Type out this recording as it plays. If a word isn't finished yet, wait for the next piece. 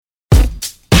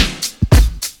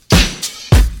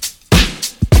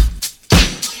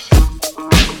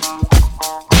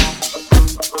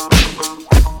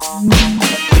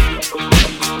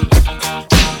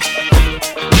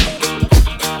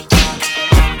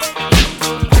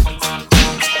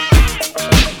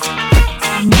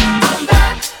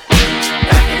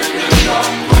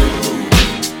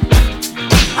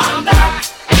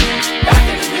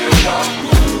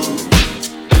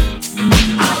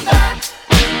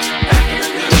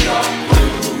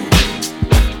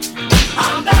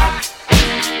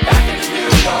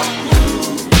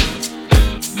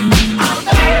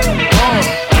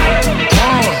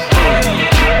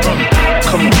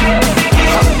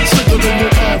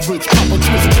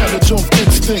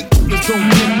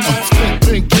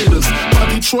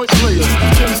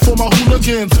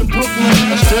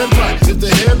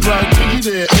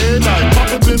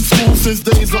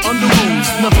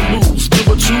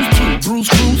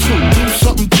cruise too. Do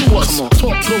something to us, talk go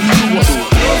through us.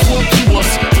 Girls want to us,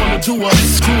 wanna do us,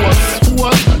 screw us, who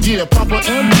us? Yeah, Papa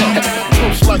and Pump.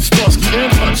 Close like Starsky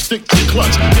and Hutch, stick to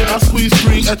clutch. Yeah, I squeeze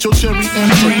free at your cherry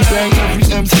M3. Bang every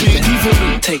MC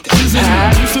easily. Take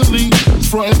that. Easily.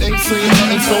 Front ain't saying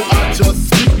nothing, so I just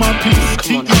speak my peace.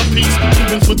 Keep my peace.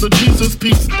 Cubans with the Jesus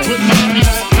peace. With my peace.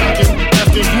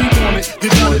 Asking who want it. You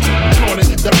got it. On it.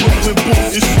 That Brooklyn bull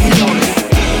is sweet on it.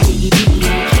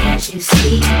 Can't you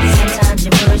see? Sometimes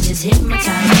your words just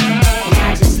hypnotize me, and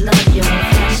I just love your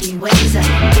flashy ways. I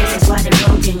guess that's why they're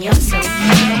broken. You're so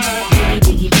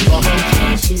diggy,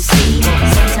 can't you see?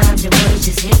 Sometimes your words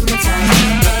just hypnotize me,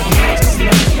 and I just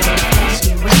love your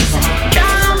flashy ways.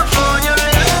 California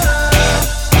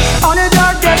love. On a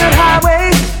dark desert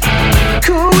highway,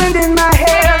 cool wind in my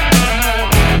hair,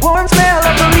 warm smell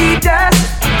of burritos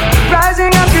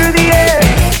rising up through the air.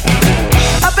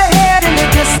 Up ahead in the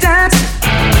distance,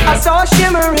 I saw a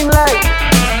shimmering light.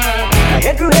 My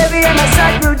head grew heavy and my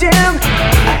sight grew dim.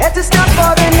 I had to stop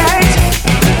for the night.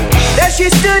 There she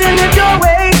stood in the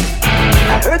doorway.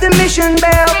 I heard the mission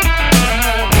bell,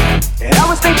 and I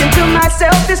was thinking to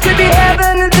myself, this could be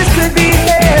heaven and this could be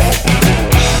hell.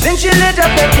 Then she lit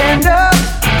up the candle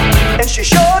and she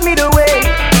showed me the way.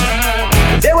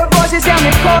 There were voices down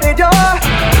the corridor.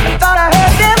 I thought I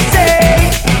heard them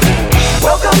say,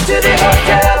 welcome to the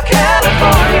Hotel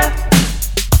California.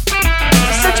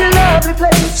 Such a lovely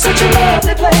place, such a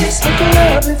lovely place, such a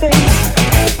lovely face.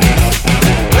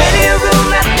 Plenty of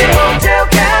room at the Hotel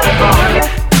California.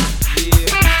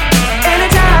 Any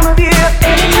time of year,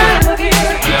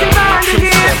 you can find it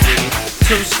here.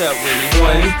 Two-step with me,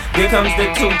 one. Here comes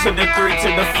the 2 to the 3 to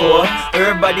the 4.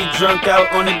 Everybody drunk out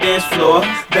on the dance floor.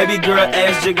 Baby girl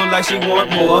ass jiggle like she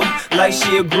want more. Like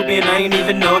she a groupie and I ain't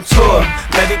even on tour.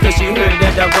 Maybe cause she heard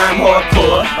that I rhyme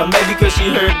hardcore, or maybe cause she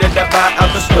heard that I buy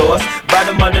out the stores.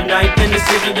 Bottom of the ninth in the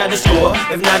city, gotta score.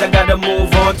 If not, I gotta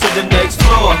move on to the next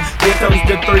floor. Here comes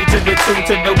the 3 to the 2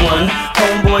 to the 1.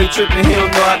 Homeboy trippin', he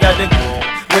don't know I got the.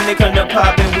 When they come to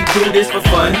poppin', we do this for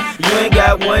fun. You ain't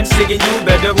got one cigarette, you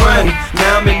better run.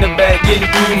 Now I'm in the back getting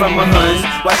food from my huns.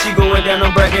 While she going down,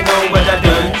 I'm bragging on what I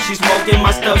done. She smoking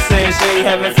my stuff, saying she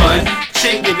ain't having fun.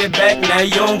 She give it back, now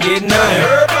you don't get none.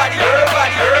 Everybody,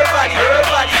 everybody, everybody,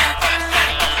 everybody.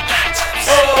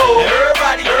 Oh,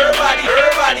 everybody, everybody,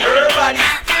 everybody, everybody.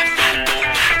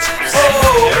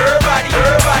 Oh, everybody,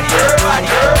 everybody,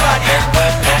 everybody, everybody. Oh,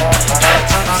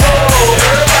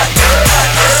 everybody,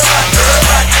 everybody,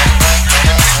 everybody.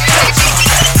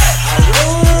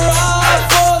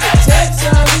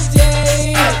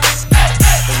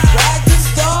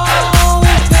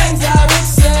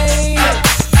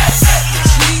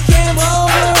 She came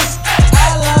over,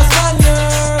 I lost my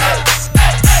nerve.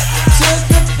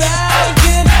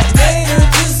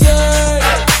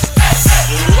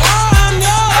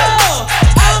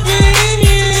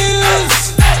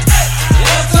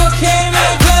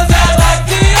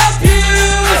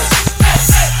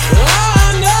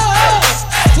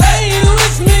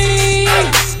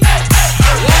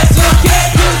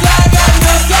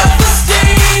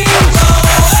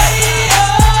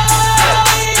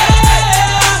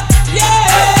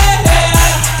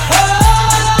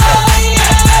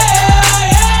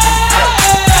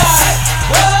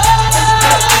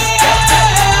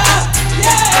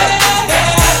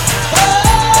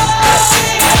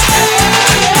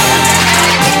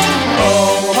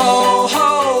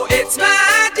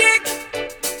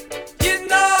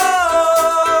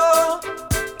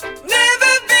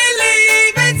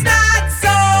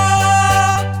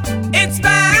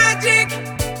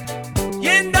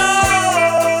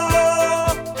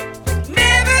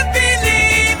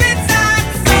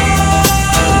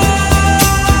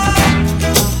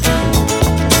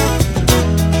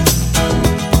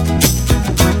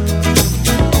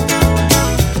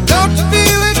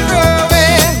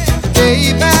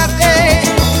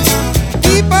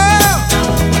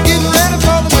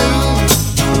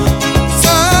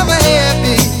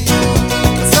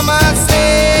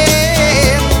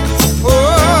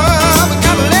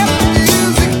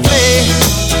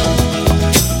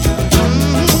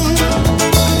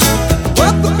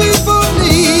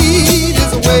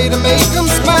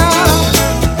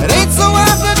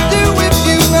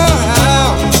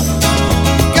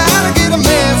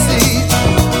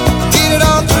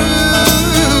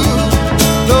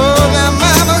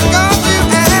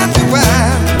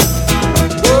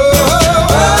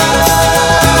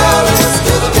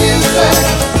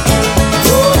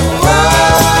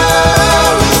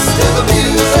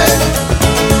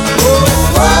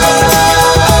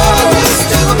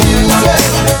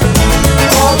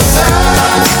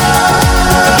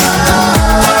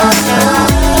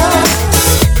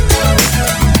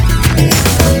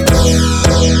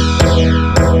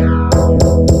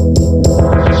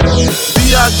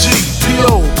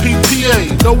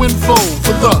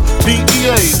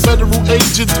 federal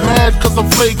agents mad cause I'm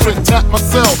flagrant. Tap my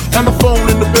cell and the phone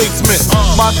in the basement.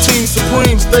 My team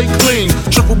supreme, stay clean.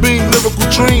 Triple beam, lyrical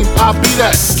dream. I be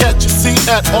that. Catch your seat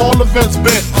at all events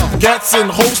bent. Gats and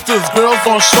holsters, girls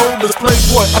on shoulders.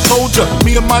 Playboy, I told ya,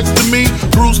 me and Mike's to me.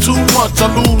 Bruise too much, I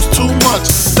lose too much.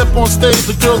 Step on stage,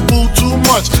 the girls boo too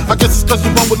much. I guess it's cause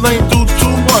you run with lame dudes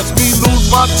too much. Me lose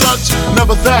my touch,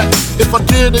 never that. If I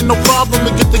did, ain't no problem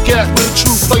to get the gap. Where the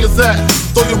true players at?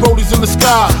 Throw your rollies in the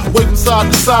sky, wave them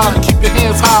side to side, and keep your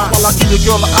hands high while I give your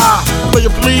girl an eye.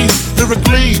 Player please,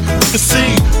 lyrically, you can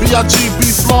see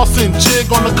B.I.G.B. flossing, jig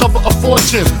on the cover of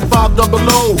Fortune, 500.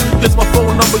 Here's my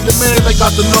phone number, your man, they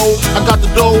got the know. I got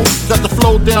the dough, got the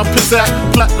flow down, pizzazz,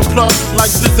 platinum plus,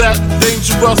 like Zizak,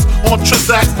 dangerous on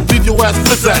Trizac, leave your ass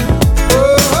flizzak.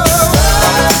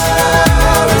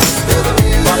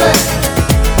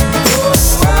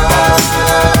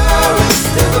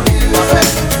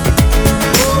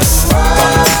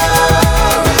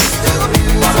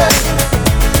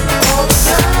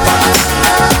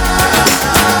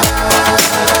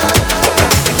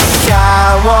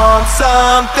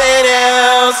 Something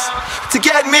else to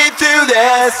get me through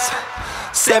this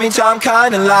semi-charm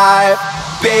kind of life.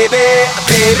 Baby,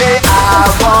 baby, I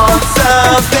want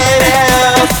something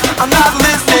else. I'm not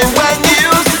listening when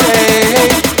you say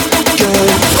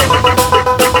good.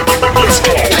 Let's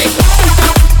go.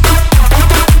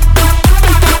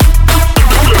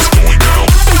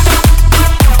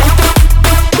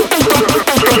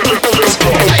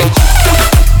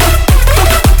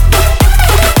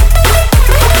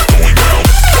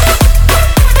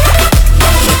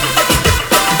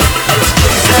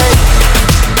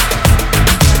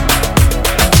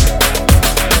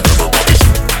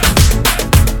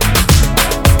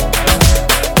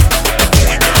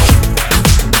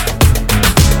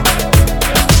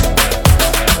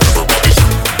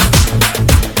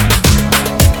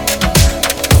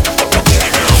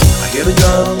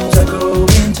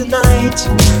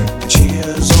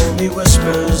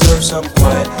 Some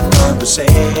quiet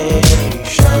conversation.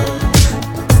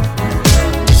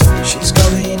 She's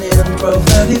coming in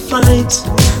 12:30 flight.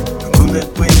 The moonlit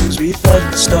wings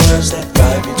reflect the stars that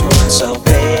guide me towards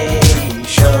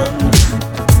salvation.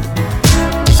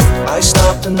 I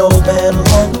stopped an old man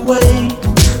along the way,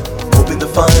 hoping to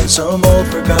find some old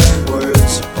forgotten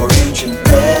words or ancient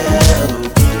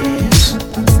melodies.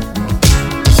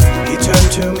 He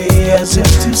turned to me as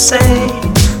if to say,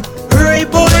 hurry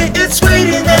boy, it's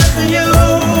waiting there for you.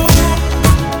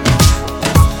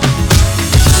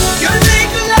 Gonna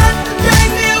take a lot to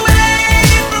take me away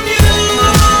from you.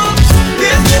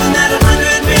 There's nothing that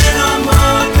 100 men or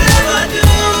more could ever do.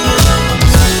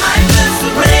 I just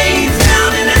raised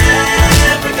down in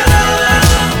Africa.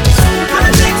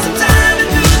 Gonna take some time and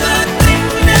do the things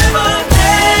we never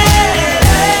did.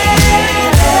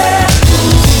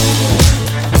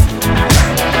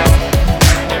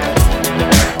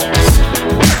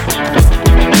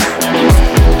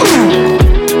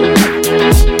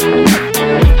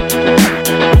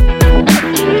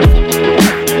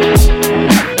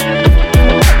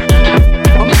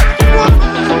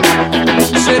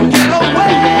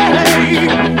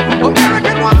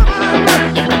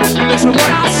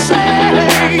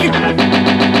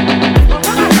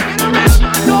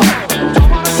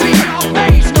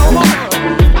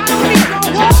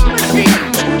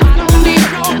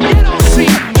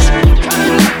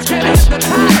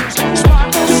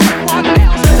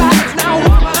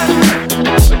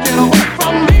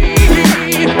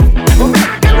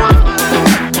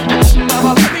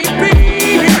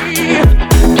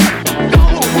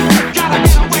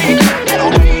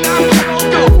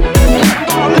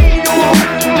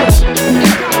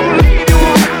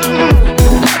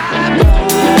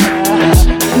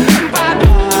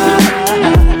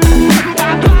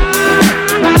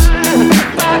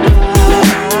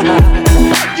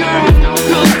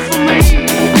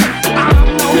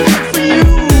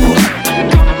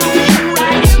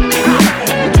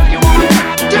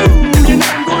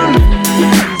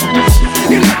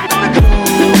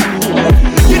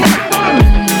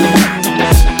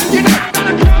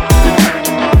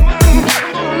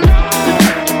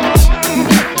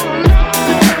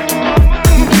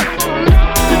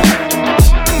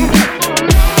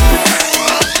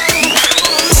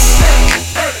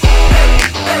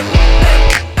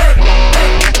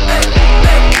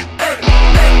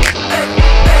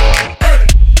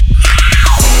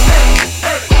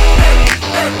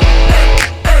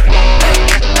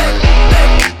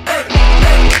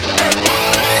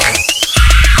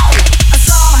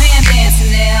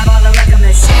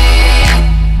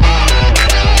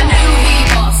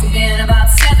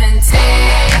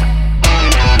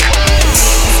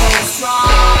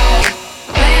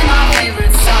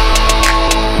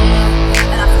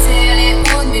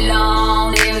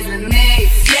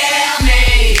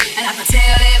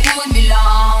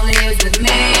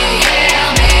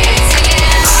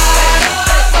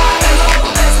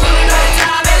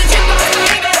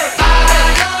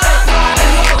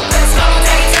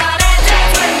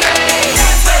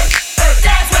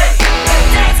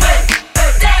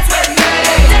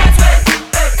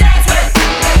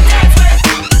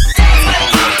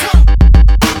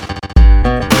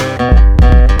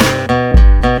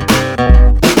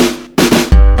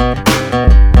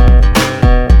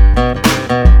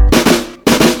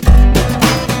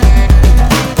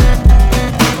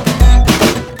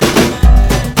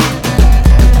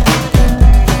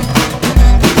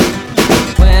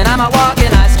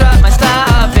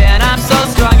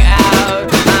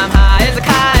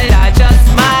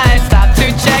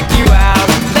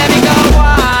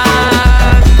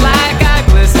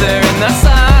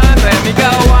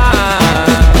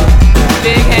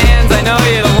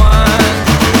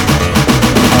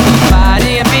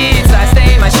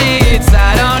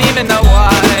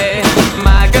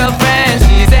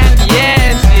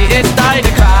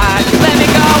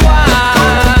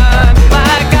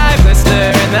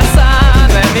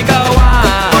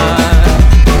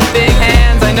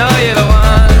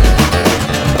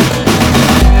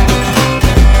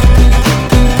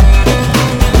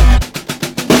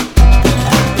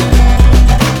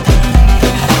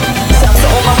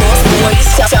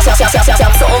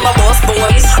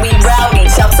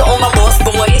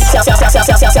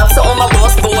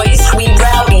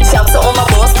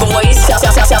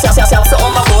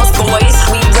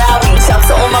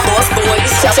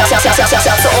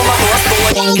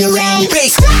 Bangarang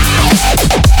bass.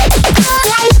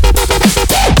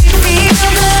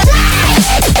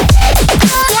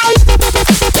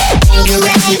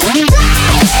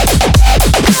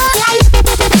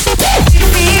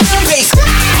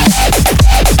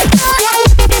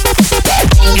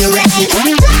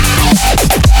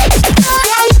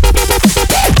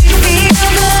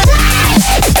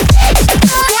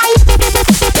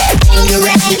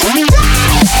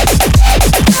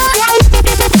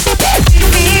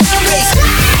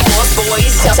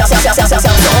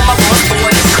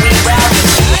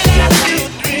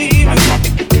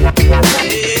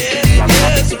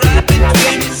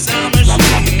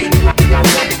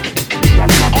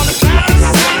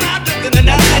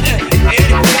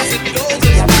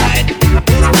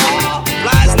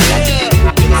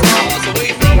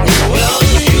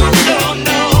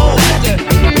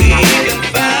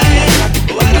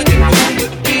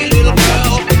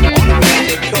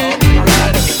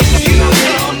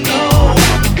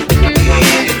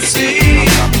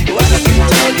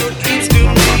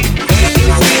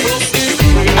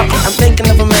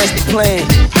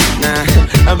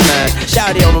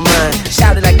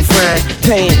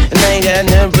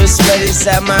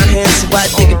 Inside my hands, so I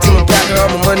dig it to my pocket, all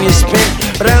my money is spent.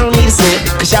 But I don't need a cent,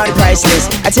 cause y'all the priceless.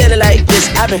 I tell it like this,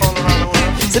 I've been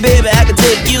so baby, I can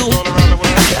take you.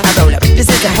 I roll up, this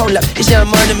is a hold up. It's young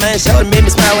money, man, sure made me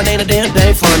smile when ain't a damn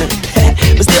thing funny.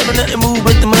 But still don't nothing move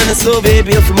but the money, so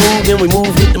baby, if we move, then we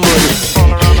move with the money.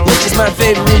 Which is my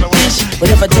favorite dish, but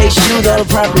if I taste you, that'll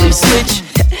probably switch.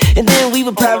 And then we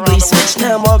would probably switch.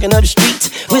 Now I'm walking up the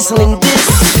streets, whistling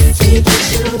this. Take it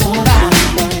to the bottom.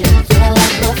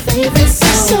 My favorite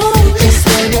song, just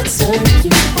wanna turn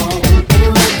you on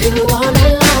and what you wanna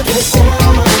like a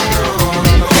sound.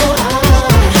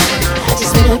 I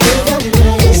just wanna be your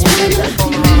man, just wanna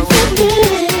be your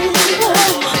man.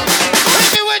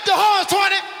 Hit me with the horns,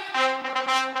 20.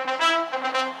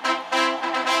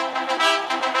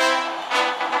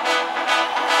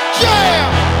 Yeah.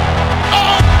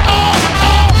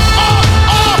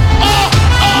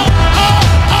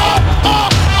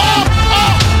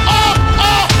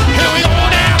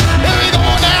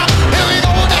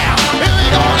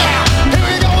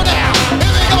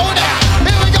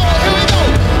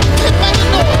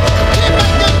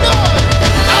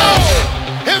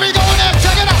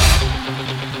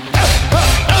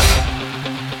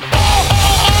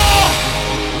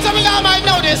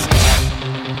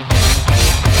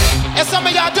 Some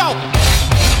of y'all don't.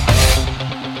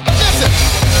 Listen.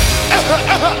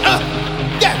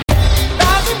 Yeah.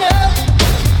 Rising up,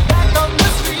 back on the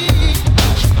street.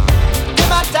 Give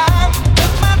my time,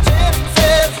 took my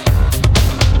chances.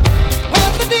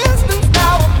 With the distance,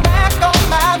 now I'm back on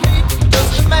my feet.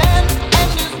 Just a man and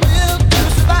his will to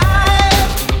survive.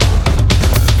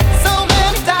 So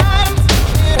many times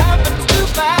it happens too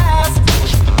fast.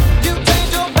 You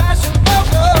change your passion for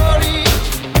glory.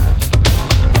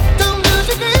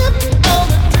 Your grip on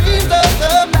the dreams of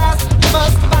the past. You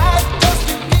must fight just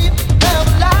to keep them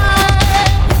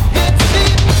alive. It's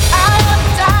deep, I am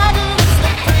tired. It's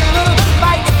the thrill of the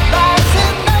fight,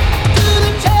 rising up to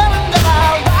the challenge of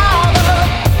our rival.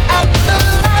 At the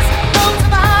last, no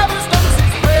survivors don't see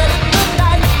spreading the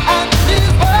night. And this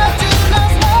world just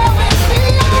loves knowing we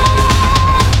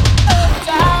are a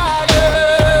tiger.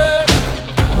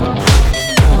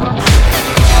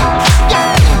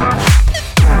 Yeah.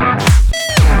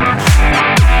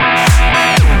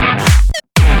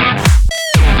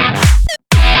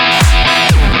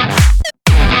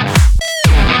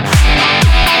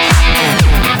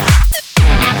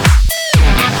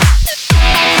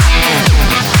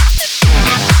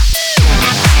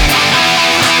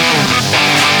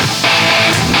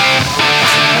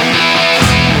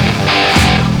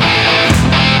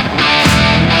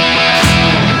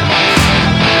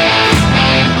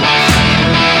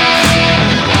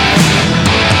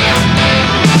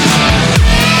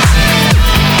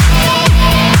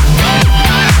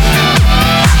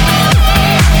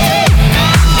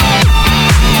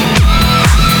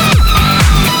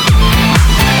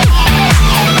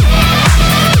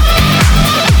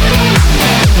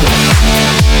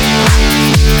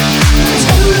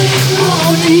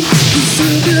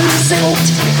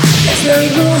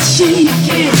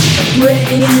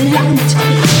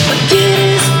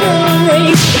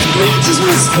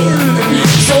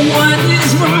 So what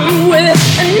is wrong with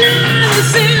another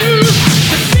sin?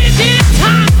 The fidget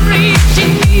time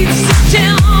reaching needs to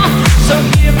tell. So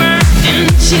give her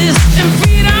inches and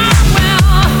feed her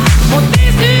well. More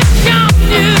days to come,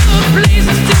 new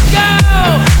places to go.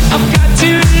 I've got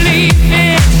to leave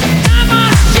it. I'm on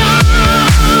a job.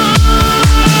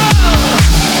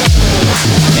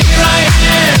 Here I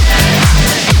am.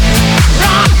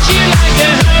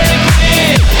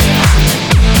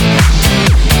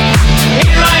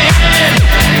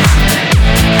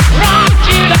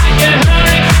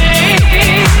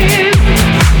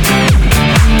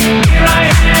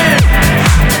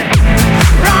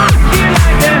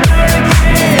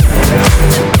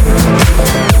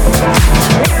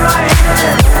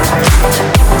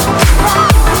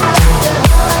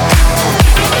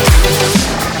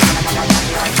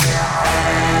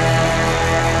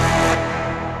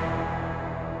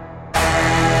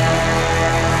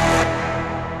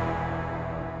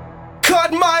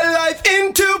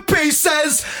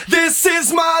 This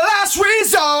is my last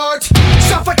resort.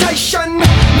 Suffocation,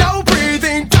 no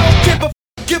breathing. Don't give a f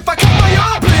if I cut my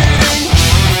arm bleeding.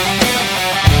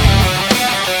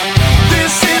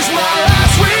 This is my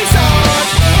last resort.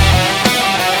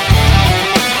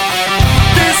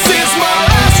 This is my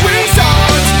last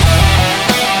resort.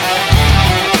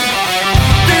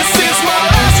 This is my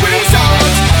last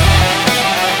resort.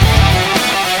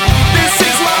 This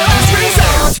is my last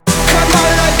resort. Cut my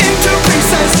life into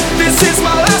pieces. This is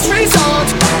my last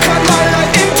resort.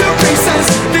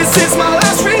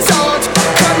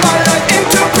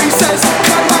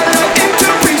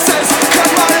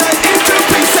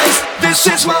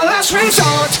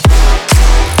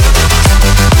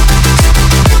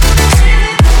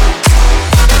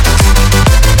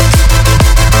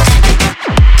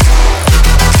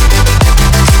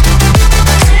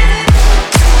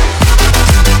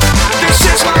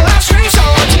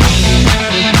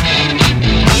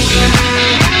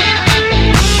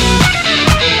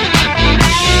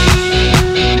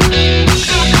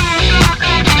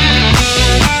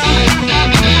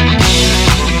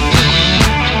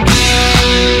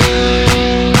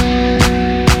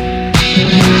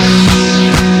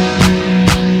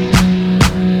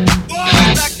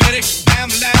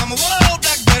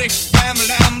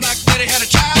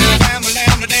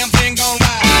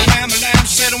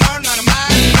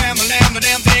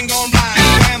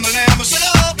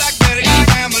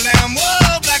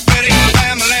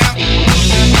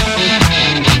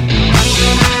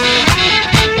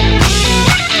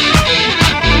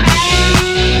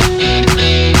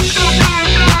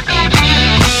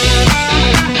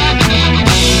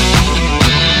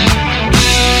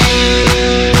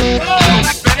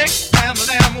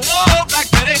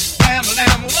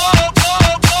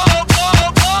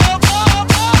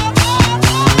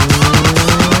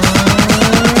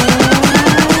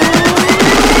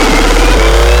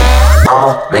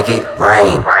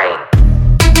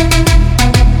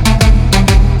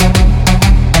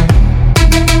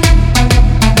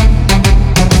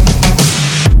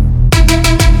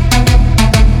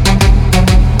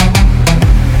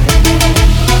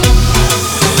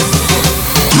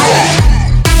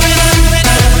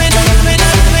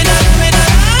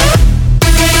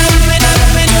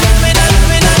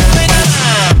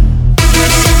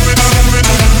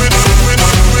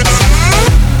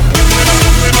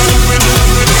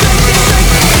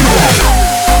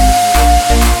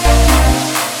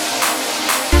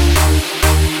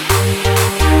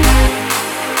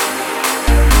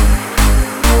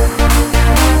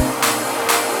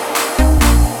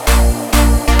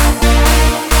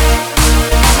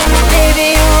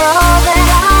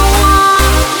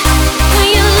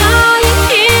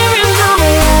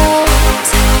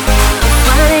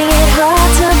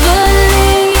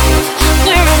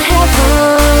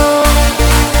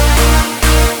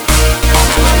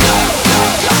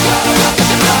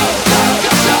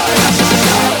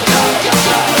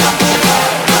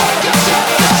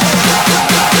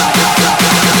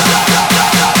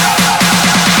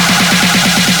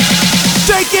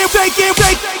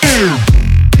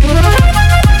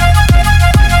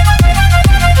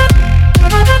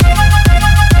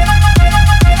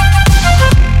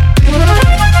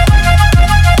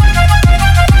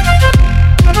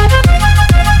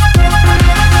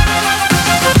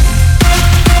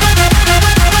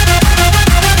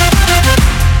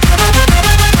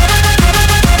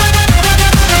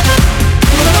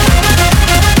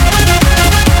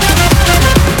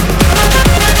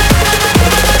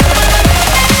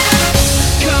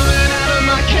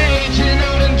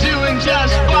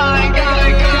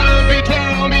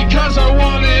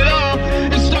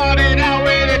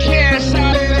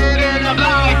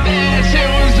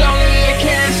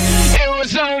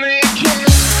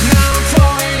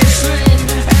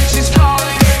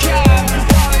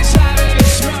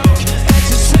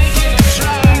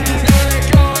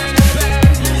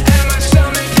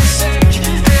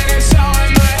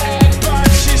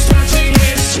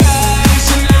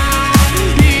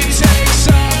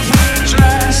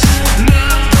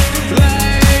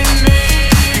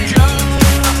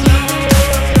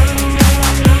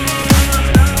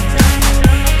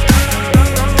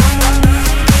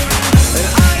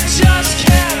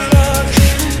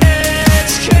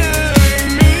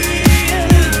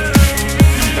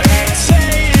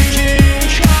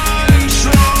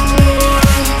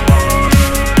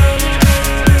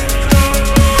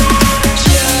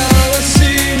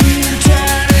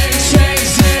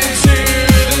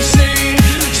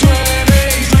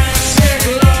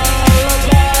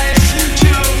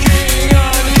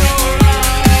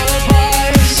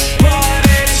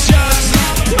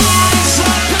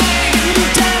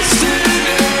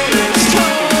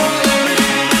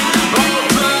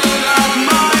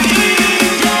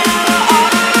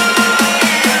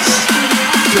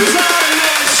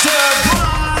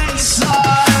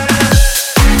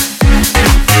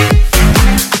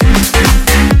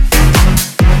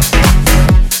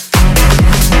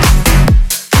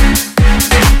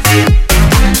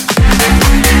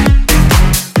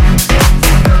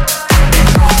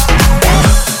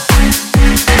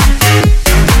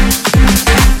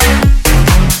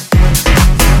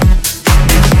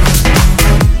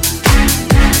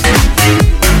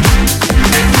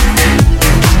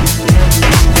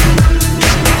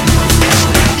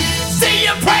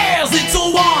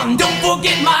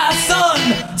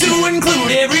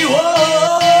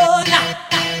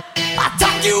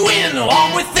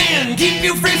 warm within, keep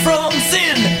you free from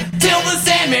sin, till the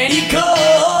Sandman he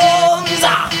comes.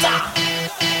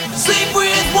 Sleep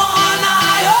with one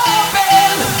eye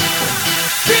open,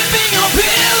 gripping your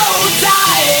pillow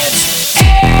tight.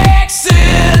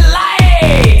 Exit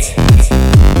light,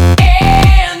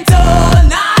 and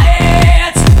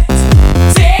tonight,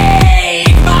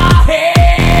 take my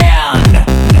hand.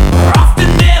 We're off to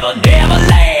Never,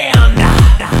 Neverland.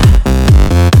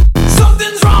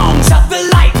 Something's wrong, shut the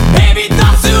light. Baby,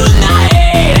 thoughts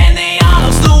tonight, and they are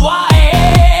no Snow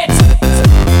White.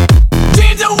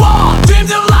 Dreams of war,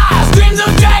 dreams of lies, dreams of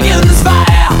dragons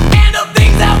fire, and of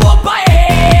things that will bite.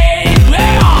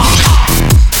 Yeah.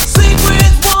 Sleep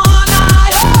with one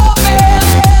eye open,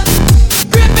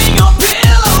 gripping your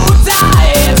pillow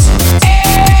tight.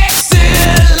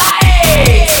 Exit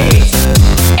light,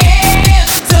 and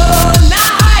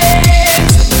tonight,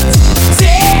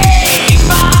 take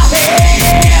my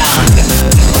hand.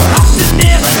 We're off to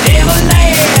Never,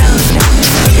 Neverland.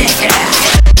 Yeah.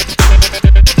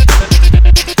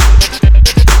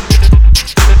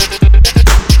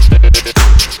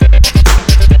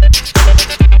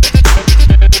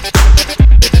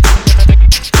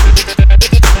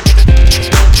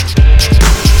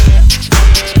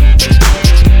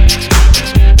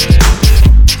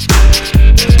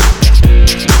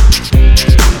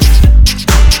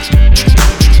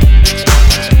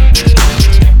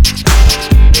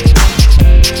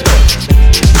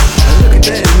 Look at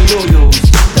them yo-yos,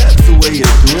 that's the way you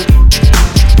do it.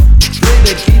 Play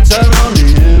the guitar on the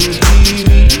MTV.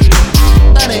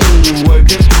 That ain't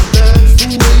working, that's the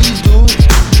way you do it.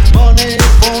 Money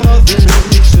for nothing and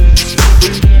it's just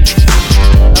free.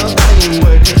 Now that ain't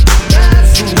working,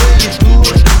 that's the way you do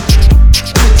it.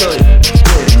 Let me tell you,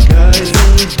 them guys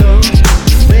ain't dumb.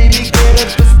 Maybe get a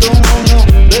pistol on your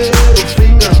little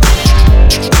finger.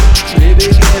 Maybe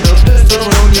get a pistol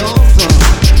on your thumb.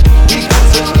 We got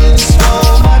some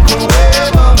install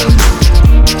microwave oven,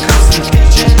 custom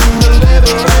kitchen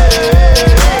deliveries.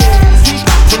 We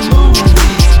got some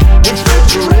movies,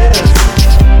 refrigerators.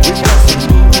 We got some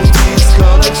movies,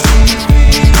 color TV.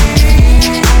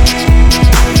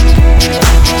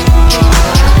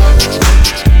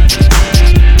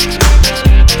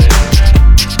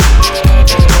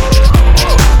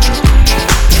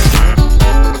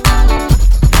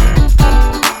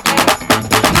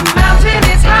 The mountain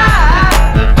is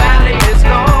high, the valley is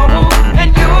low, and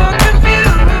you're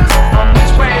confused on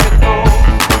which way to go.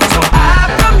 So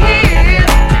I've come here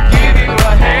to give you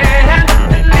a hand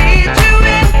and lead you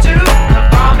into the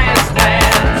promised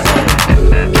land.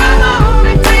 Come on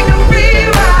and take a free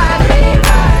ride.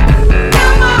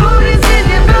 Come on and sit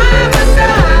here by my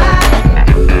side.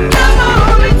 Come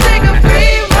on and take a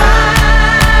free ride.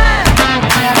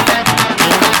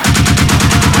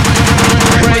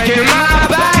 Breaking my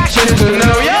back just to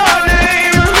know your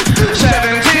name.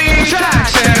 17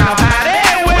 tracks and I've had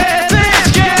it with this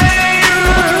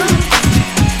game.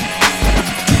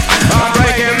 I'm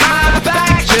breaking my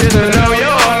back just to know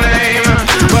your name.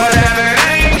 But heaven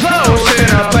ain't close in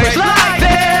a place like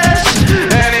this.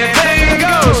 Anything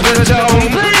goes, but don't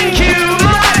think you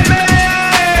might miss.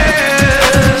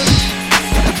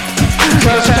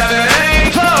 'Cause heaven ain't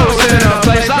close in a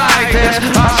place like this.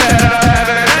 I said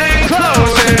heaven ain't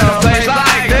close in a place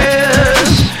like this.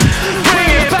 Bring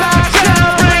it back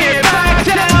down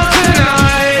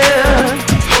tonight.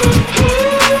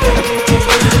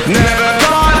 Never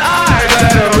thought I'd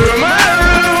let a rumor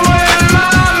ruin my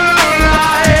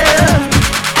moonlight.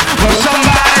 Well,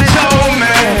 somebody told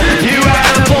me you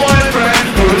had a boyfriend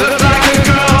who looked like a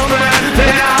girlfriend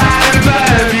that I had in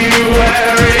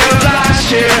February of last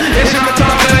year. It's not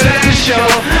confidential,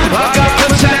 I've got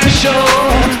potential.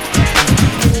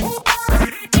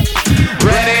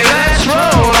 Ready, let's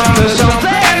roll on to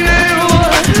something new.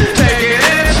 Taking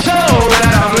its toll that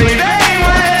I'm leaving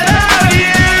without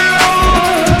you.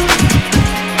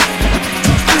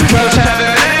 'Cause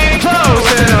heaven ain't close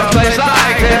in a place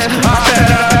like this. I said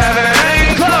heaven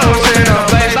ain't close in a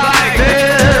place like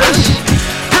this.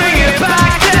 Bring it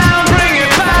back down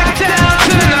tonight.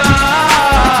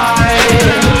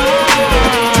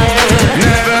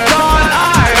 Never thought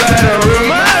I'd let a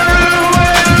rumor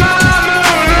ruin my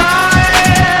moonlight.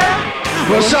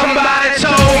 Well, somebody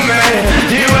told me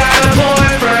you had a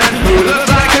boyfriend who looked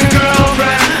like a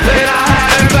girlfriend that I had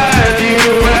in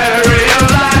February of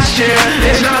last year.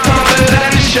 It's not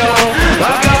confidential,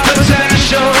 I've got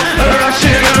potential.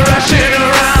 Rushing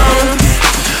around.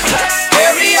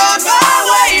 Carry on my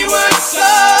wayward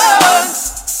son.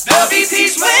 There'll be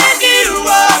peace when you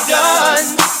are done.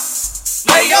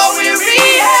 Lay your weary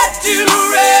head to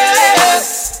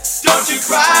rest. Don't you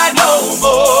cry no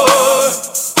more.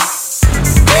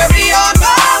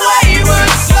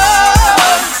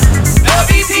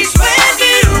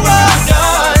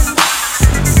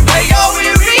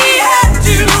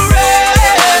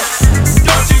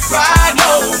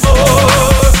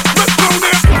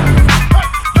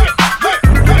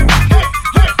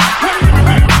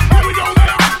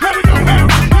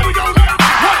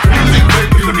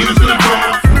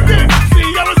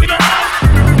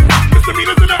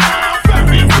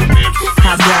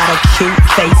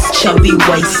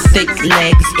 thick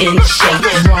legs in shape,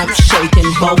 rump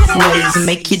shaking both ways,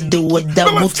 make you do a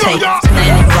double take.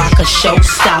 Planet rocker,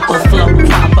 showstopper, flow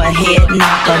popper, head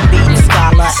knocker, beat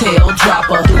scholar, tail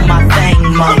dropper. Do my thing,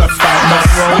 motherfucker.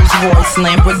 Rolls Royce,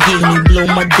 Lamborghini, Blue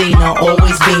Medina,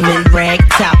 always beaming, rag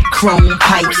top, chrome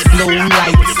pipes, blue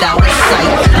lights out of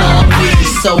sight. Love me,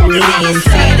 sold in,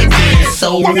 say it again,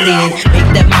 sold in. Make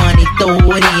that money, throw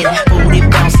it in, booty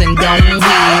bouncing, don't win.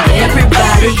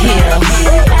 Everybody here,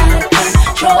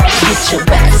 get your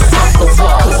backs off the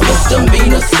wall, 'cause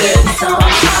misdemeanor said.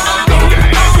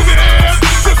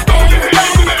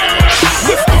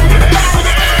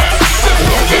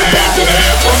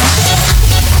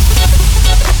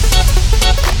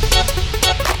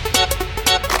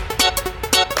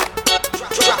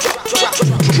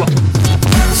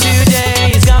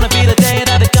 Today is gonna be the day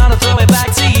that they're gonna throw it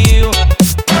back to you.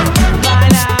 By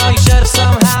now you should have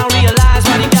somehow realized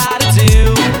what you gotta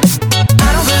do. I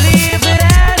don't believe that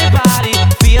anybody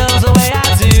feels the way I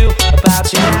do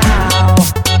about you now.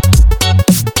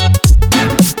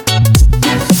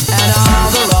 And all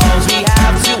the roads we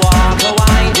have to walk are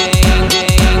winding,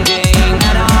 ding, ding.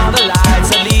 And all the lights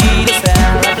that lead us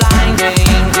there are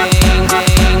blinding, ding,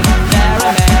 ding. There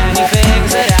are many things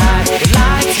that I would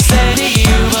like to say to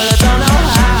you, but I don't know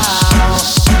how.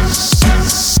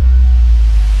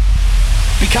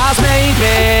 Because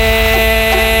maybe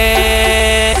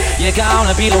you're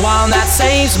gonna be the one that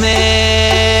saves me.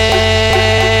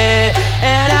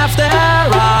 And after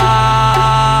all,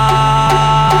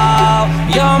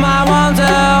 you're my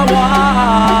wonderwall.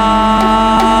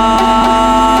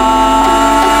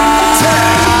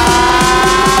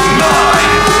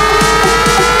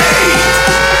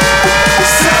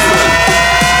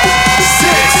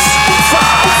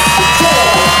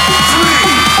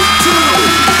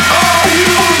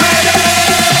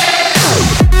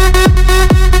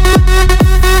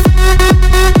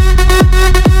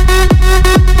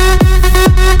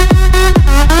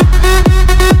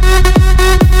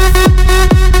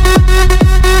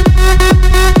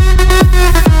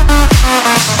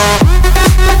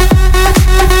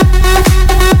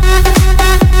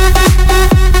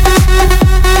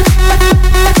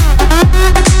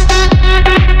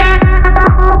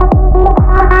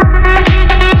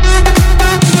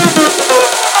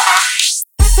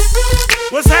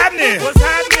 What's happening? What's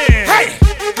happening? Hey,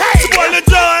 hey, it's your boy Lil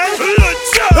Jon. Lil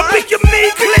Jon. Pick your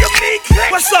meat click.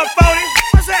 What's up, Phony?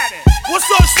 What's happening?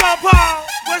 What's up, Sean Paul?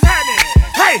 What's happening?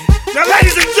 Hey, now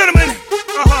ladies and gentlemen,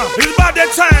 it's about that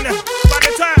time now. About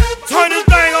that time. Turn this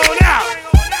thing on out.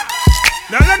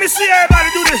 Now let me see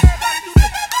everybody do this.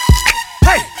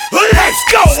 Hey, let's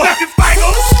go. Snap your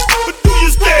fingers, but do you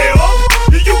still?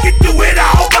 You can do it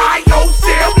all by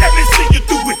yourself. Let me see you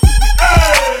do it.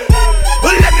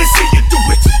 Let me see you do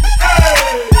it.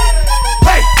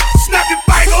 Hey, snap your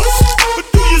fingers, but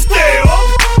do you still?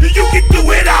 You can do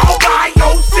it all by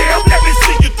yourself. Let me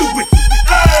see you do it.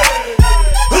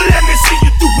 Let me see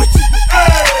you do it.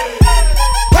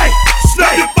 Hey,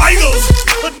 snap your fingers,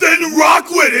 then rock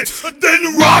with it, then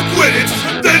rock with it,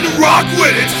 then rock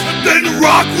with it, then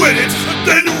rock with it,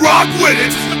 then rock with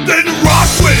it, then rock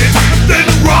with it, then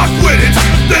rock with it,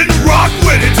 then rock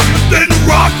with it, then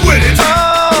rock with it.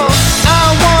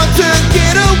 To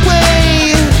get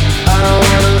away, I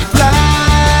wanna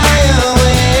fly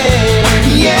away.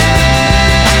 Yeah,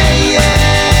 yeah,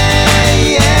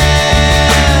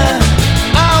 yeah.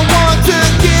 I want to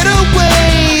get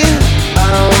away. I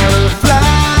wanna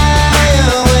fly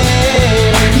away.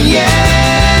 Yeah,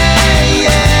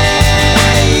 yeah,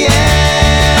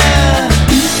 yeah.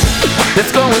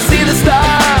 Let's go and see the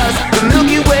stars, the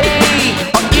Milky Way,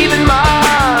 or even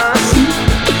Mars,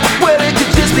 where it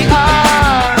could just be us.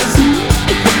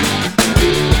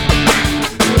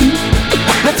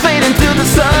 Let's fade into the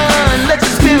sun, let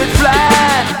your spirit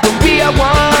fly. We'll be at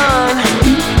one,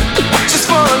 just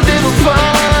for a little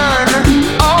fun.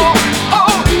 Oh,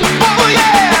 oh, oh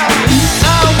yeah.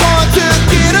 I want to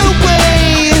get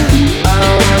away. I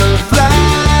wanna fly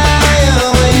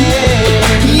away.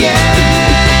 Yeah,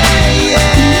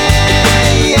 yeah,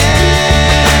 yeah.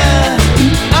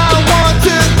 I want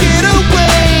to get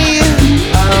away.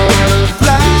 I wanna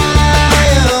fly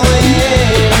away.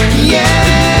 Yeah.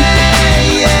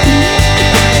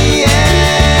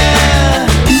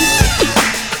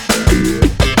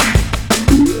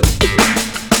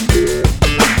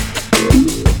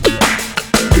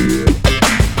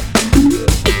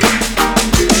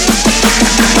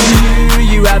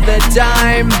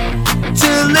 Time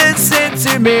to listen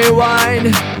to me whine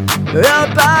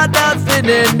about nothing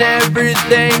and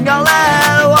everything all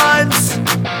at once.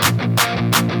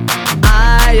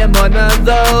 I am one of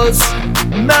those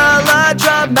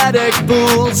melodramatic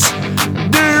fools,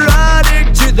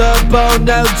 neurotic to the bone,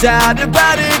 no doubt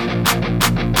about it.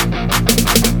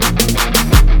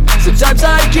 Sometimes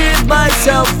I give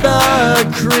myself the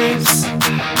creeps.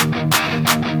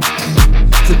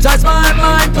 Sometimes my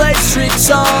mind plays tricks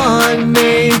on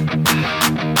me.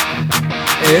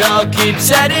 It all keeps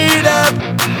adding up.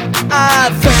 I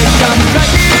think I'm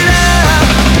cracking up.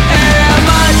 Am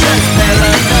I just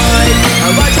paranoid?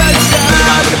 Am I just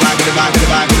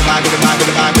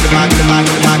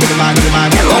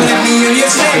Don't let me hear you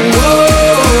say whoa.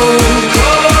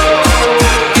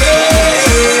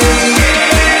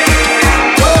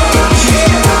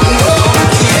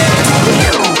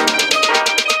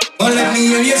 Don't let me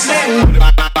hear you say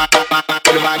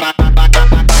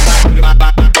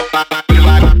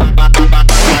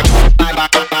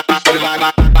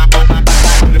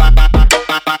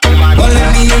Don't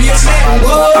let me hear you say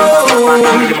whoa.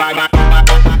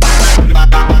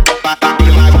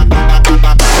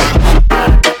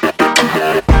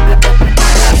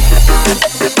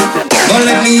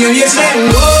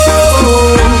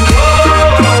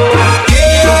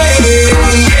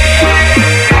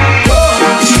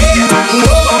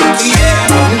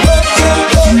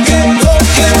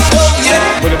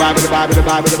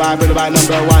 With the vibe,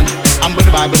 number one. I'm with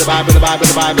the vibe, number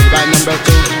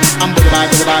two. I'm with the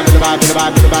vibe,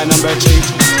 number three.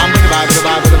 I'm with the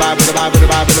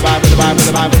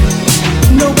vibe.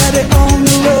 Nobody on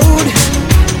the road,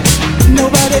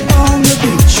 nobody on the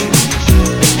beach.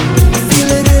 I feel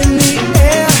it in the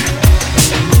air,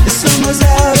 the summer's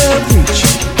out of reach.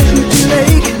 Empty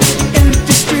lake,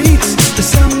 empty streets, the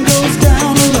sun goes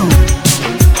down alone.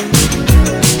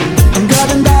 I'm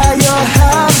driving by your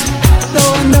house,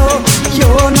 though I know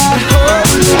you're not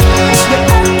home. But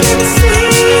I can see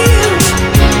you,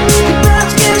 your brown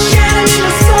skin shining in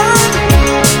the sun.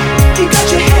 You got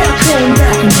your hair combed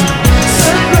back now,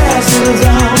 sunglasses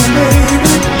on,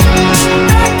 baby.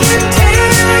 I can tell you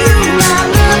I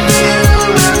love you,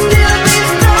 but still be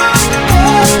strong.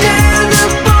 Oh, damn, the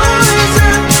boys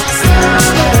are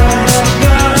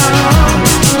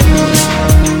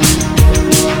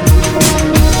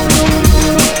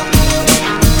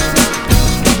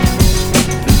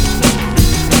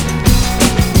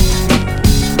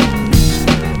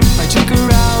I took her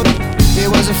out, it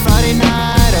was a Friday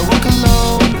night. I woke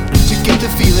alone to get the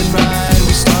feeling right.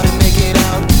 We started making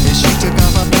out, and she took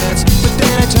off my pants. But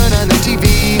then I turned on the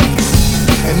TV,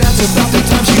 and that's about the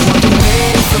time she walked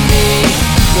away from me.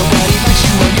 Nobody likes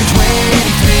you when you're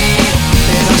 23.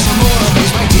 And on some more of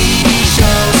these my TV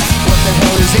shows. What the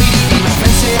hell is ADD? My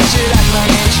friends say I should act my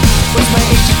age. What's my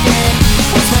age again?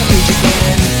 What's my age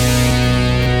again?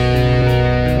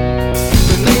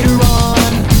 But later on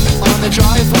the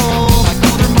drive home, I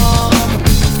called her mom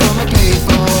from a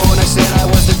payphone. I said I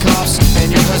was the cops and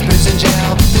your husband's in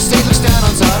jail. The state looks down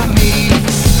on top of me,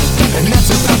 and that's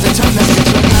about the time that they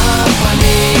took up on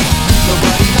me.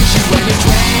 Nobody likes you when you're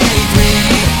 23.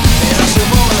 And I still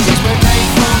wanna miss my bank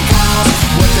phone calls.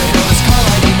 What the hell is call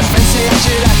ID? My friends say I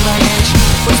should act my age.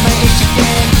 What's my age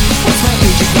again? What's my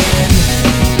age again?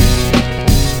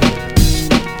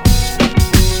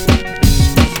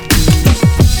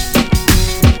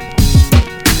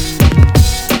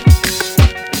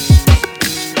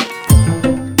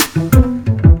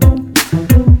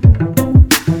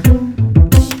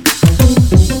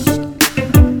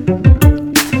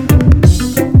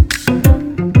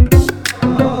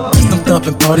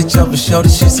 Thumping, party jumping, shorty,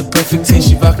 she's a perfect 10.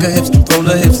 She rock her hips, to roll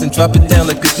her hips, and drop it down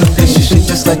like it's no fish. She shit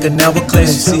just like an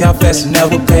hourglass. You see how fast an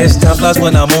hour pass. Time flies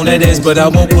when I'm on that ass, but I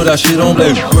won't put our shit on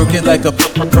blast. Work it like a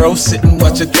pro, sit and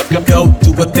watch it go.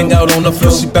 Do a thing out on the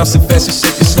floor. She bouncing fast and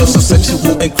shaking slow, so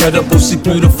sexual, incredible. She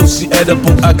beautiful, she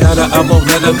edible. I got her, I won't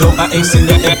let her go. I ain't seen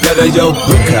nothing better, yo.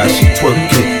 Look how she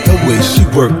twerk it, the way she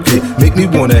work it, make me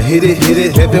wanna hit it,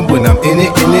 heaven when I'm in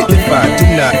it. If I do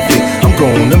not fit, I'm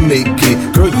gonna make it.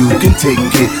 Girl, you can take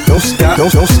it, don't stop,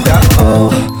 don't stop. Oh,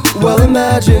 well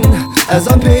imagine as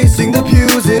I'm pacing the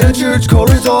pews in a church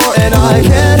corridor, and I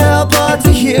can't help but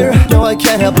to hear, no I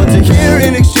can't help but to hear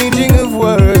an exchanging of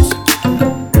words.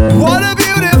 What a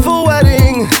beautiful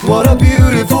wedding, what a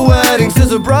beautiful wedding,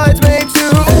 says a bridesmaid to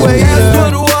a waiter. Yes,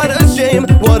 but what a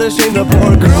shame the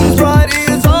poor groom's bride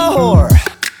is a whore.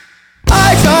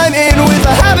 I chime in with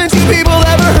a haven't you people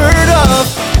ever heard of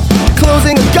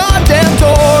closing a goddamn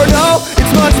door? No,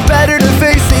 it's much better to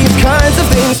face these kinds of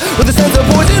things with a sense of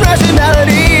poison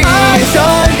rationality. I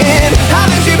chime in,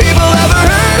 haven't you people ever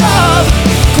heard of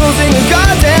closing a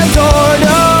goddamn door?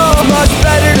 No, much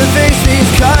better to face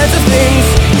these kinds of things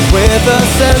with a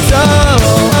sense of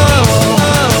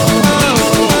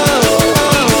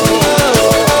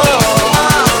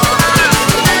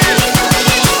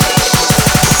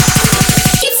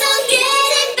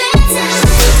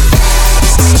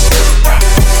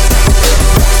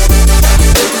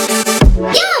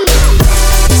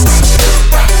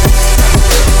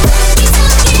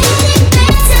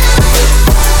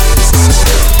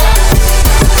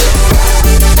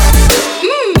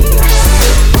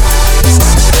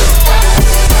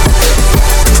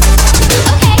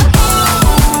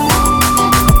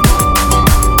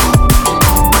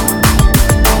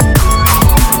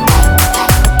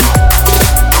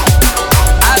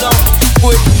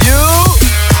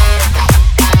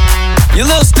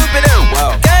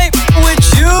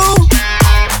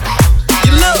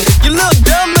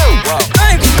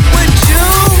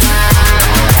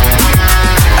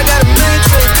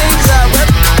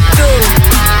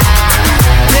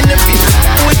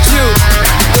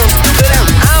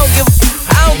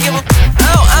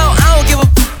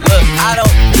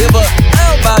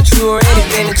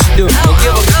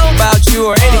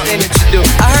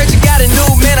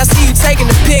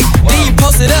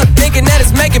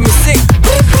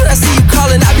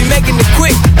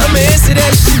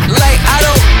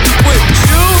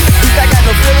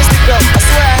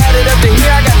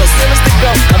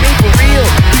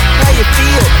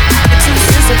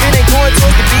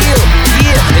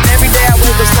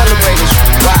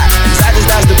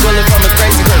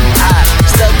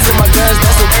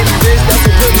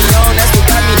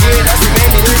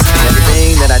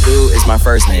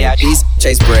first name. Peace,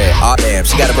 chase bread. Aw damn,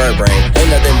 she got a bird brain. Ain't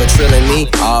nothing but trilling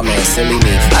me. Aw man, silly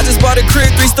me. I just bought a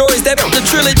crib, 3 stories, that built the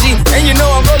trilogy. And you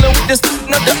know I'm rolling with this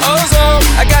up the ozone.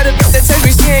 I got a bitch that text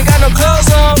me, she ain't got no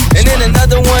clothes on. And then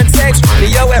another one text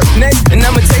me, yo at next, and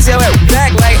I'ma text yo at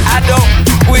back like I don't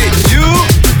with you.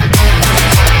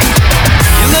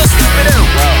 You look stupid out,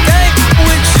 ain't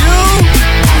with you.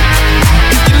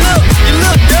 You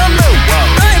look dumb though,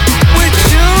 ain't with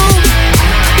you.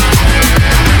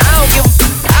 I don't give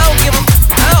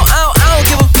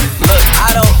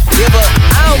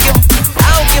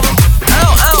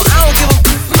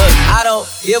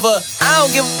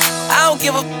a, look, I don't give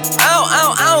a, look,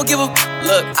 I don't give a,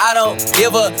 look, I don't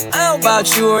give a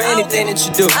about you or anything that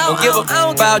you do. Don't give a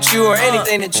about you or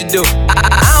anything that you do. I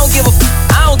don't give a,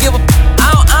 I don't give a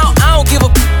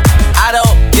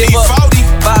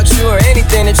about you or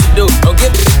anything that you do. Don't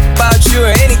give a about you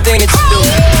or anything that you do.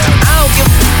 I don't give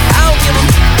a,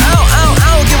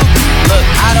 look,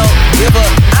 I don't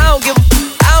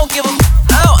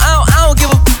give a,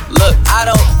 look, I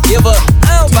don't give a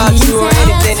about you or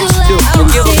anything that you do.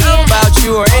 Don't give a about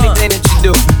you or anything that you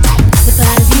do. The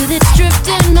part of you that's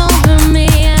drifting over me,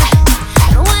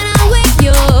 and when I wake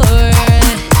you're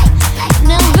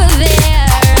never there,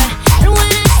 and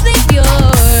when I sleep you're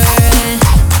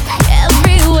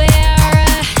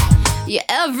everywhere, you're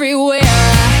everywhere.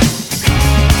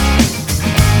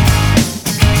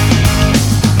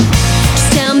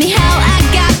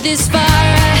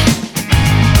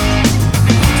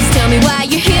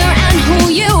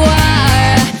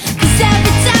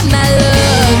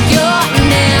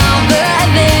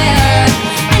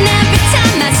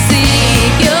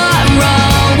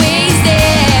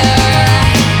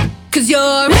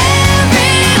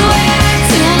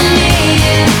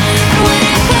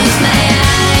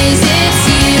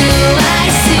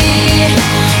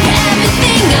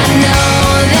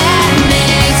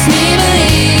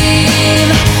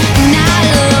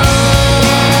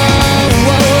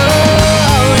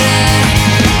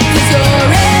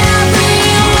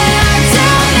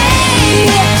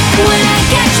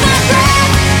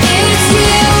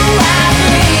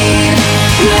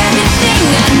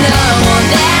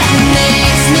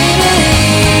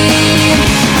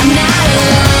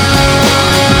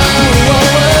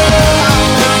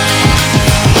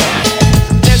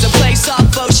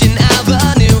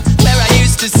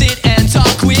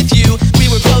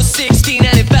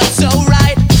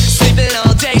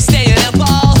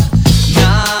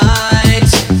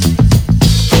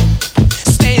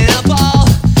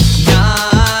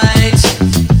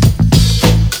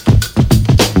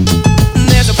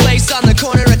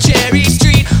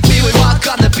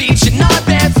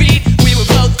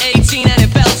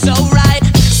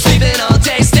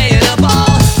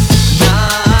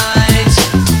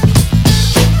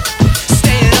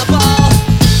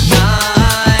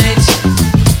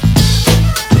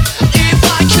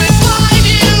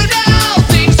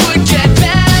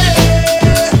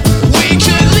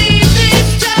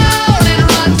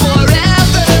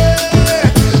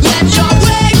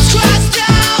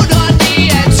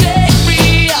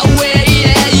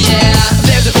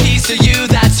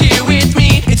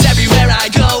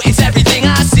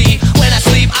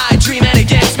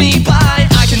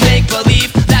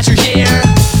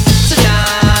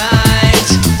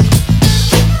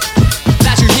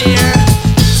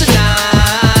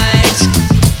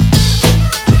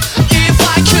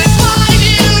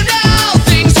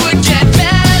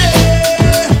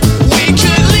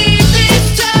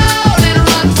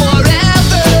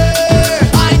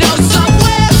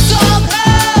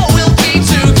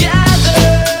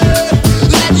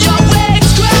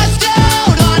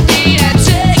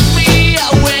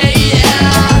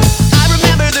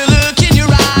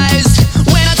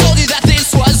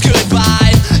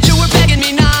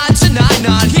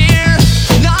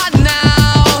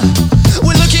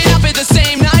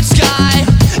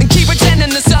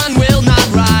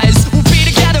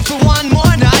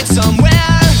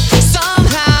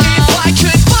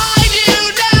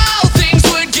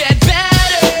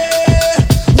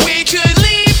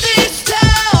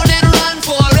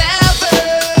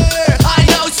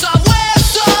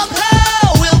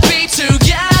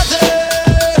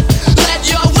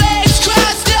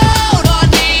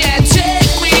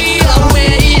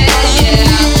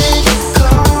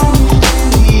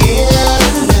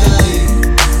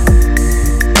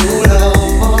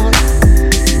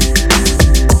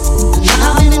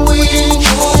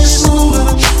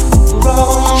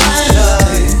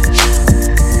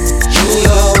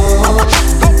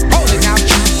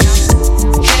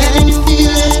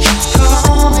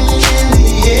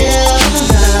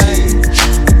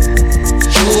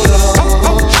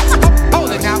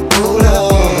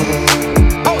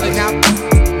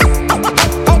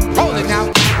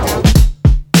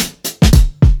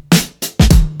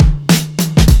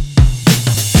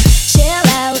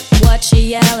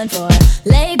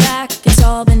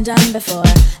 for.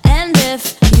 And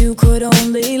if you could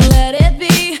only let it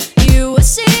be, you would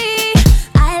see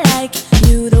I like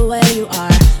you the way you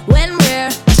are. When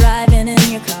we're driving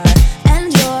in your car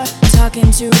and you're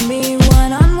talking to me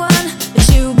one-on-one, but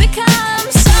you become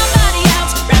somebody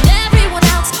else around everyone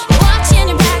else. You're watching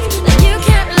your back and you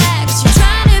can't relax. You're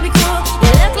trying to be cool,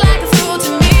 you look like a fool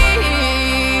to me.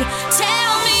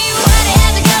 Tell me why they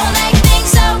have to go and make things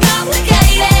so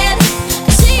complicated.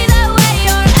 I see the way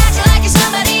you're acting like you're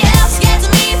somebody else gets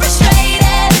me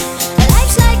frustrated.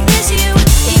 Life's like this, you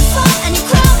fall and you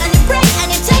crawl and you break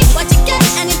and you take what you get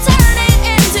and you turn it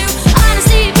into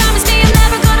honesty. Promise me I'm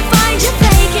never gonna find you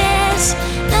fake it.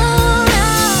 No, no,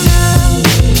 no.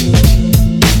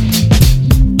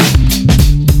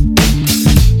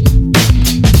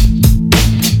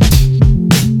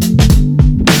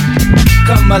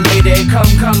 Come my lady,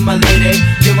 come my lady,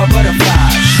 you're my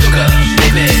butterfly, sugar,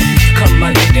 baby. Come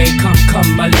my lady,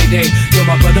 come my lady, you're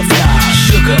my butterfly,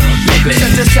 sugar, baby.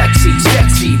 Such a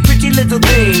sexy, pretty little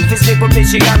thing. This paper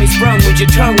bitch, you got me sprung with your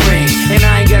tongue ring. And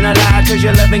I ain't gonna lie, cause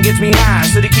your loving gets me high.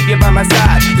 So to keep you by my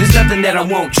side, there's nothing that I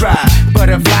won't try.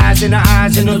 Butterflies in her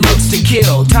eyes and her looks to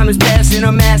kill. Time is passing,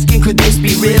 I'm asking, could this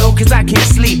be real? Cause I can't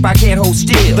sleep, I can't hold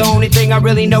still. The only thing I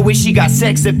really know is she got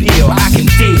sex appeal. I can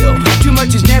feel, too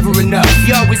much is never enough.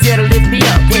 You always there to lift me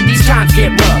up when these times get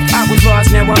rough. I was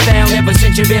lost, now I'm found, ever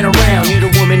since you've been around. You're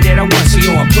the woman that I want, so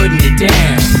yo, I'm putting it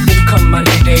down. Come my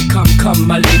lady, come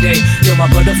my lady, you're my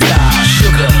butterfly,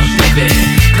 sugar, baby.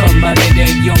 Come my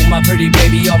lady, you're my pretty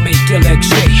baby, I'll make your legs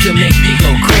shake, you'll make me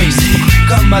go crazy.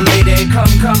 Come my lady,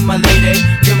 come my lady,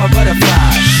 you're my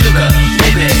butterfly, sugar,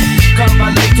 baby. Come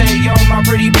my lady, you're my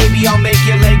pretty baby, I'll make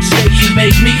your legs shake, you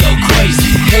make me go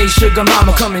crazy. Hey sugar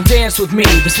mama, come and dance with me.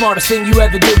 The smartest thing you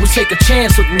ever did was take a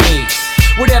chance with me.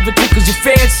 Whatever tickles your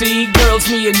fancy, girls,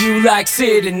 me and you like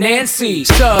Sid and Nancy.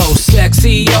 So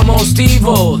sexy, almost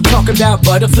evil, talking about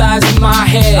butterflies in my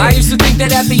head. I used to think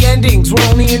that happy endings were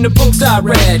only in the books I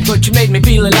read, but you made me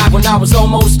feel alive when I was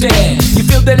almost dead. You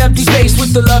filled that empty space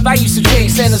with the love I used to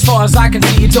chase, and as far as I can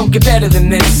see, it don't get better than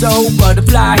this. So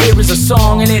butterfly, here is a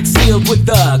song, and it's sealed with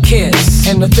a kiss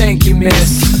and a thank you,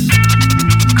 miss.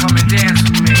 Come and dance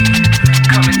with me,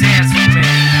 come and dance with me,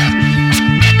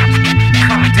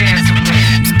 come and dance with me,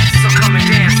 so come and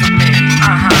dance with me.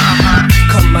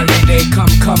 Come my lady,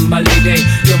 come my lady,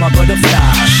 you're my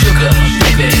butterfly, sugar,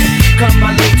 baby. Come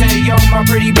my lady, you're my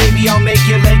pretty baby, I'll make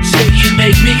your legs shake, you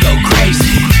make me go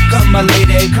crazy. Come my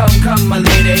lady, come my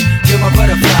lady, you're my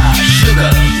butterfly,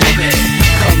 sugar, baby.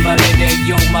 Come my lady,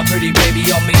 you're my pretty baby,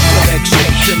 I'll make your legs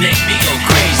shake, you make me go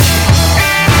crazy.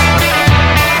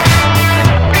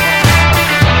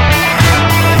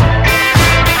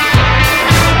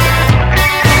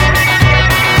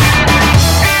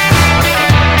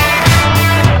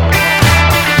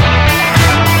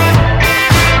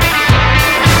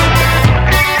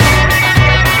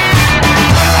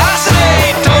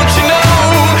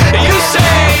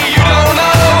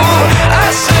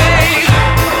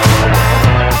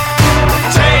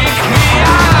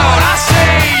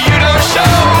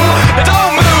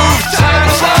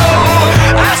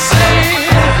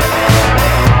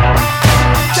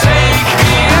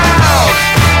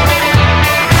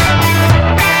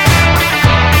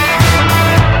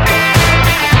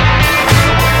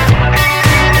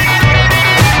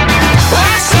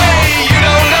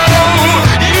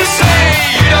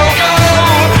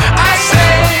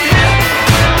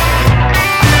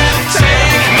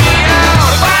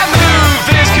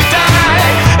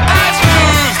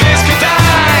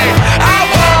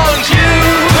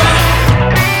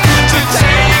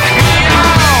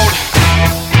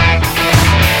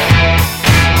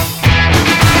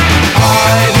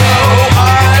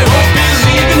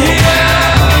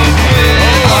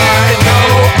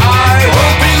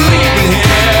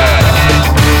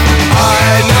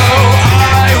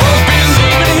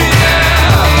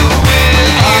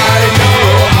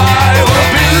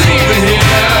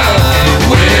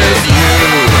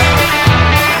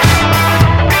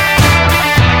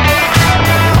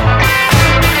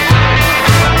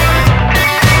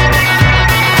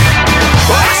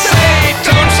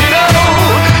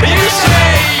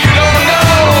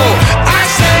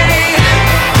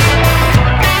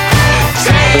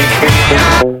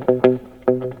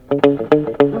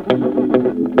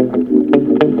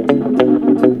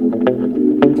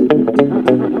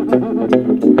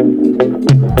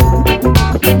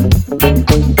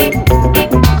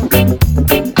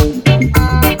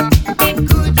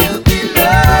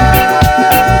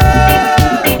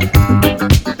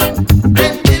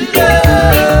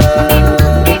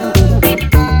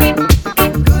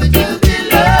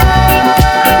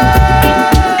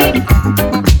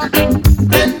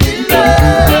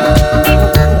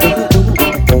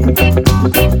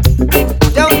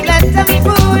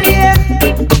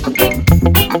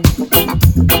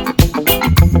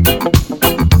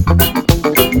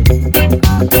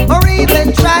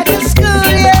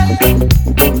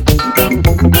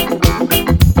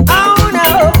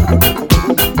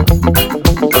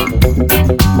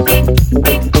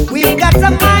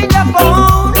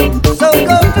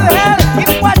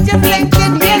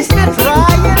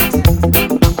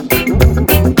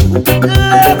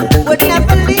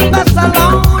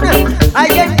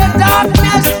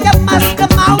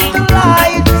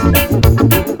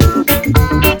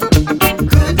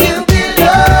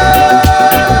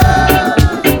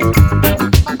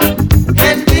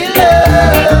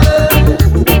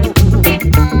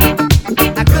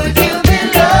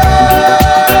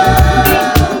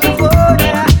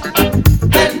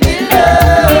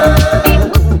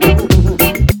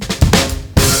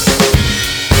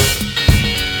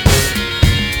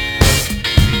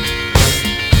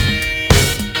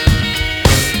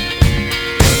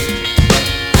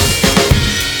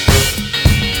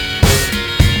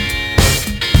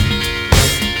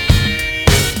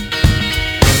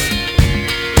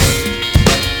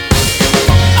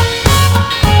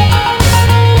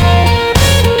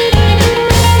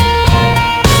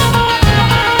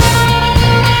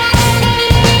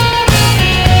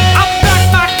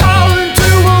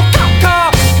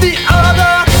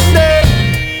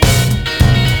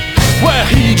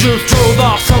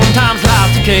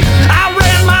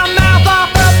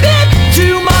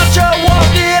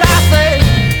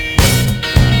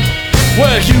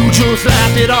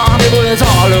 it's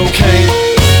all okay.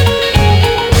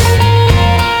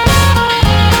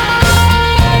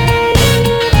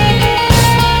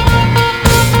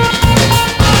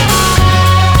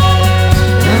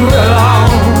 And we'll all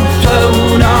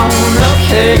float on,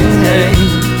 okay.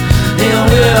 And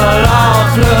we'll all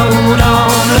float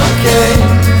on, okay.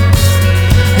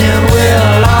 And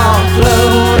we'll all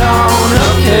float on,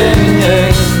 okay.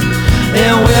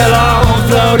 And we'll all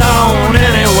float on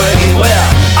anyway. Well,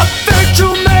 I bet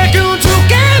you make you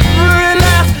took every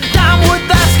last dime with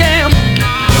that scam.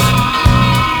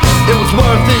 It was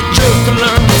worth it just to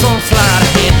learn some slide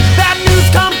again. That news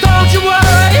comes, don't you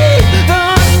worry,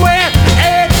 when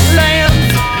it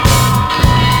lands.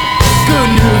 Good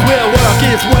news will work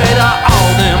its way to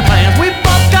all them plans. We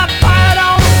both got fired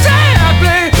on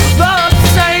exactly the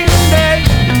same day.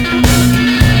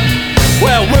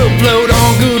 Well, we'll float on,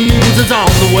 good news is on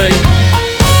the way.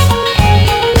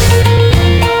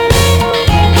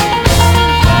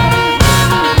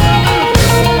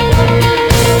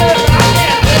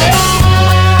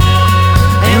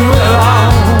 And we'll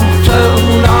all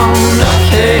float on,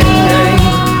 okay.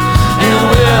 And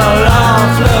we'll all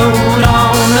float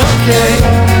on, okay.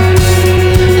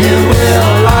 And we'll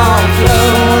all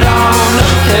float on,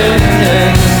 okay.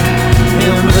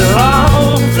 And we'll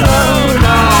all float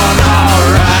on,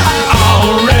 alright.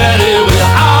 Already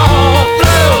we'll all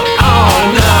float on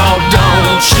now,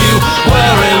 don't you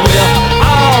worry, we'll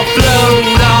all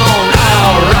float on,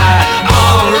 alright.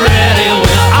 Already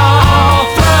we'll all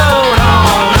float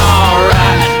on,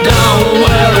 alright. Don't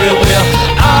worry, we'll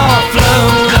all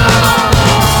float on.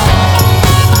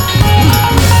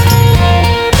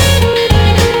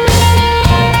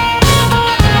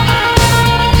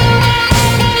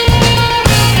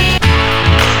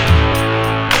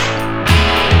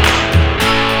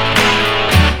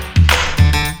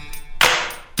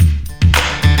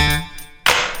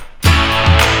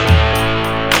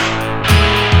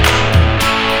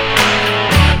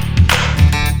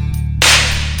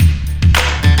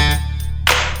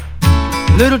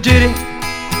 Little ditty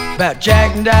about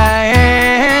Jack and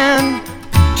Diane,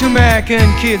 two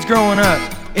American kids growing up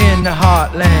in the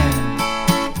heartland.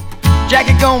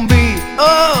 Jackie gonna be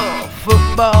a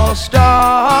football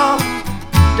star,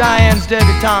 Diane's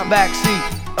debutante backseat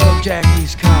of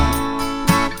Jackie's car.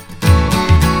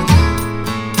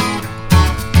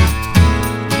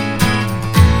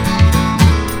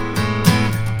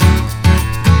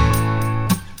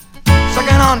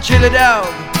 Sucking on a chili dog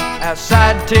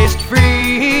outside the taste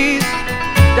freeze.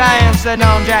 Diane sitting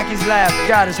on Jackie's lap,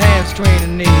 got his hands between her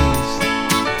knees.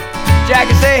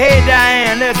 Jackie say, hey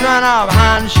Diane, let's run off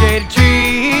behind the shady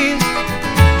trees.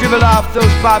 Dribble off those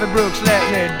Bobby Brooks, let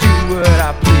me do what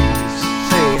I please.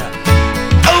 Say,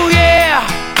 oh yeah,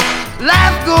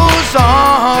 life goes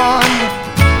on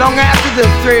long after the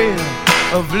thrill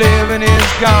of living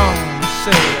is gone.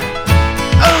 Say,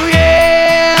 oh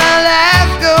yeah,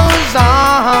 life goes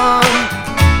on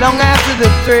long after the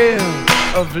thrill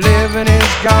of living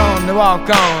is gone. To walk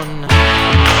on.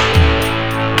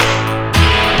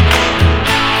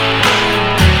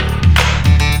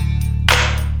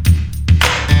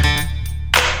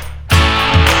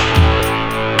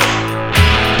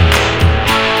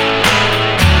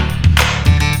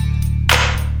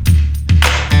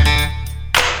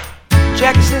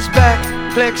 Jackie sits back,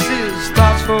 collects his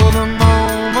thoughts for the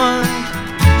moment,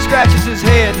 scratches his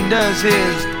head and does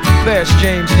his best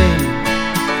James Dean.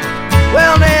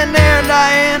 Well then there,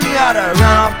 Diane, gotta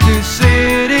run off to the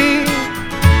city.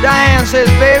 Diane says,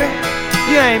 baby,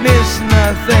 you ain't missing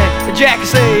nothing. But Jackie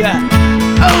say,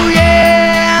 oh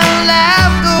yeah,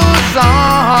 life goes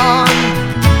on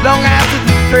long after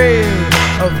the thrill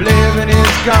of living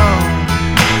is gone.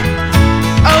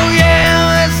 Oh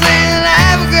yeah, they say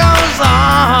life goes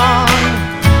on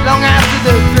long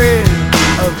after the thrill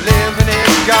of living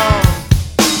is gone.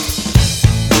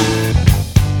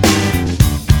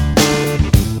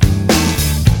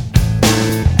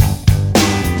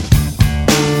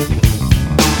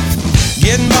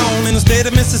 Getting born in the state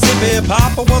of Mississippi,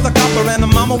 Papa was a copper and the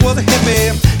mama was a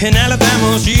hippie. In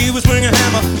Alabama, she was swinging a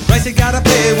hammer. Price you gotta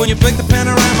pay when you break the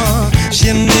panorama.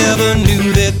 She never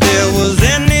knew that there was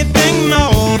anything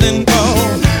more than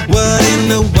gold. What in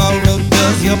the world